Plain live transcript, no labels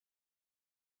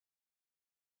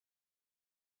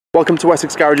Welcome to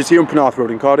Wessex Garages here on Penarth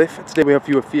Road in Cardiff. Today we have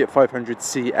for you a Fiat 500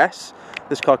 CS.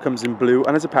 This car comes in blue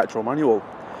and is a petrol manual.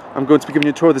 I'm going to be giving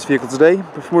you a tour of this vehicle today,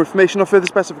 but for more information or further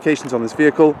specifications on this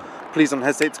vehicle, please don't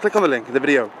hesitate to click on the link in the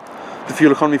video. The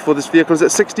fuel economy for this vehicle is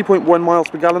at 60.1 miles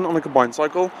per gallon on a combined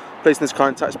cycle, placing this car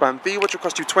in tax band B, which will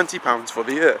cost you £20 for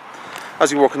the year.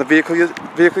 As you walk in the vehicle,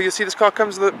 you'll see this car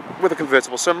comes with a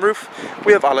convertible sunroof.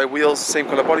 We have alloy wheels, same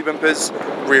colour body bumpers,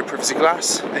 rear privacy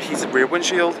glass, a heated rear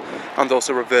windshield, and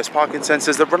also reverse parking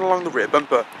sensors that run along the rear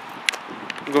bumper.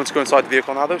 I'm going to go inside the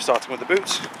vehicle now though, starting with the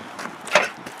boot.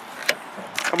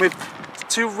 And we have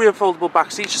two rear foldable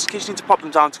back seats, just in case you need to pop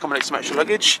them down to accommodate some extra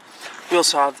luggage. We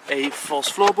also have a false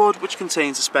floorboard which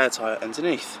contains a spare tyre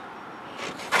underneath.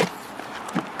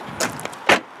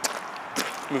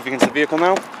 Moving into the vehicle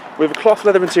now. We have a cloth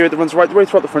leather interior that runs right the way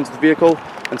throughout the front of the vehicle,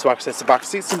 and to access the back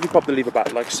seat, simply pop the lever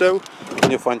back like so,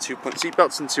 and you'll find 2-point seat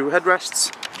belts and 2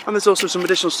 headrests, and there's also some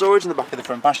additional storage in the back of the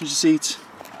front passenger seat,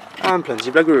 and plenty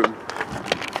of leg room.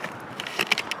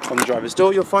 On the driver's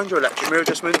door you'll find your electric mirror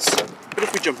adjustments, but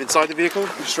if we jump inside the vehicle,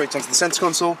 straight onto the centre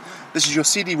console, this is your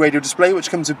CD radio display which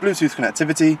comes with Bluetooth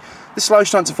connectivity. This allows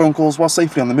you to answer phone calls while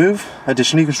safely on the move.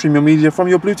 Additionally, you can stream your media from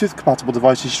your Bluetooth compatible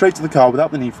devices straight to the car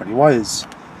without the need for any wires.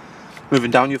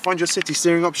 Moving down, you'll find your city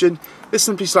steering option. This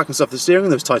simply slackens off the steering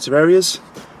in those tighter areas.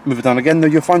 Moving down again though,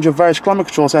 you'll find your various climate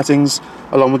control settings,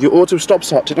 along with your auto stop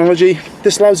start technology.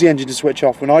 This allows the engine to switch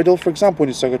off when idle, for example when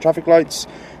you circle traffic lights,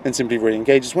 and simply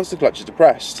re-engages once the clutch is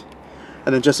depressed.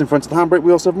 And then just in front of the handbrake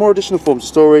we also have more additional forms of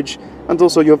storage, and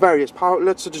also your various power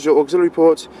outlets such as your auxiliary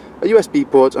port, a USB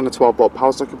port, and a 12-volt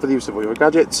power socket for the use of all your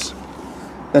gadgets.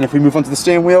 Then if we move on to the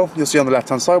steering wheel, you'll see on the left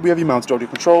hand side we have your mounted audio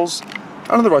controls,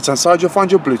 and on the right hand side you'll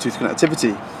find your Bluetooth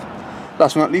connectivity.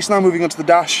 Last but not least, now moving on to the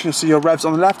dash, you'll see your revs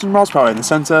on the left and miles per hour in the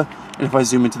centre, and if I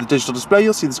zoom into the digital display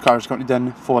you'll see this car has currently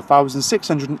done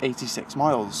 4,686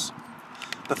 miles.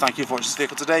 But thank you for watching this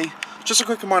vehicle today. Just a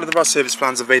quick reminder of our service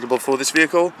plans available for this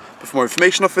vehicle, but for more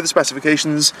information or further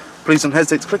specifications, please don't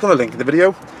hesitate to click on the link in the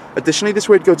video. Additionally, this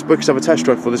way to go to book yourself a test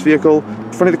drive for this vehicle.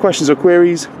 For any other questions or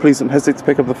queries, please don't hesitate to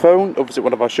pick up the phone or visit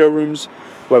one of our showrooms,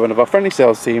 where one of our friendly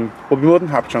sales team will be more than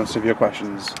happy to answer your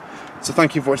questions. So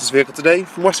thank you for watching this vehicle today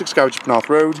from Wessex Garage Penarth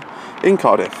Road in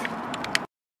Cardiff.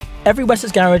 Every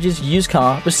Wessex Garage's used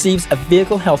car receives a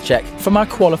vehicle health check from our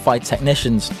qualified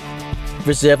technicians.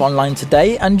 Reserve online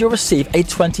today and you'll receive a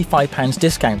 £25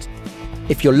 discount.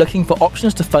 If you're looking for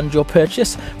options to fund your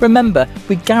purchase, remember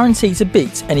we guarantee to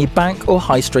beat any bank or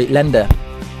high street lender.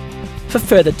 For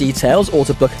further details or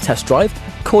to book a test drive,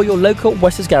 call your local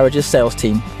Wessex Garages sales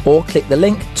team or click the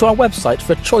link to our website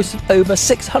for a choice of over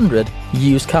 600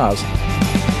 used cars.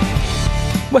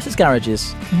 Wessex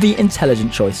Garages, the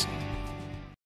intelligent choice.